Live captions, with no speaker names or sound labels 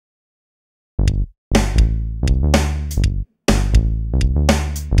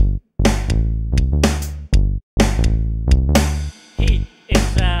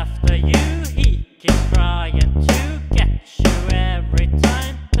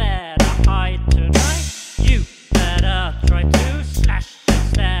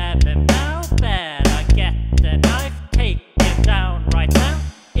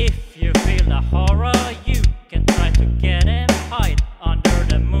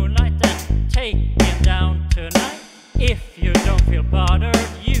bother.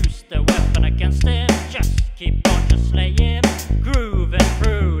 Use the weapon against him. Just keep on, just slay him. Groovin'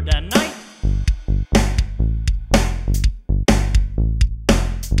 through the night.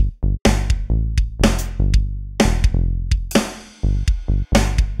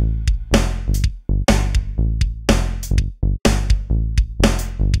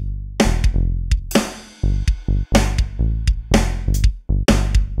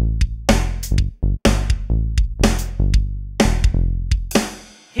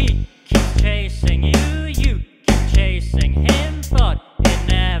 He keeps chasing you, you keep chasing him, but it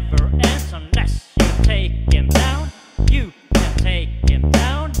never ends unless you take him down. You can take him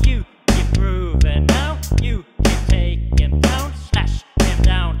down, you keep grooving now. You keep taking him down, slash him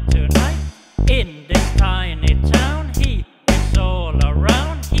down tonight. In this tiny town, he is all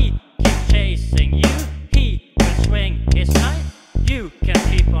around. He keeps chasing you, he will swing his knife. You can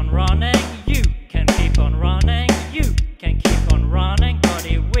keep on running.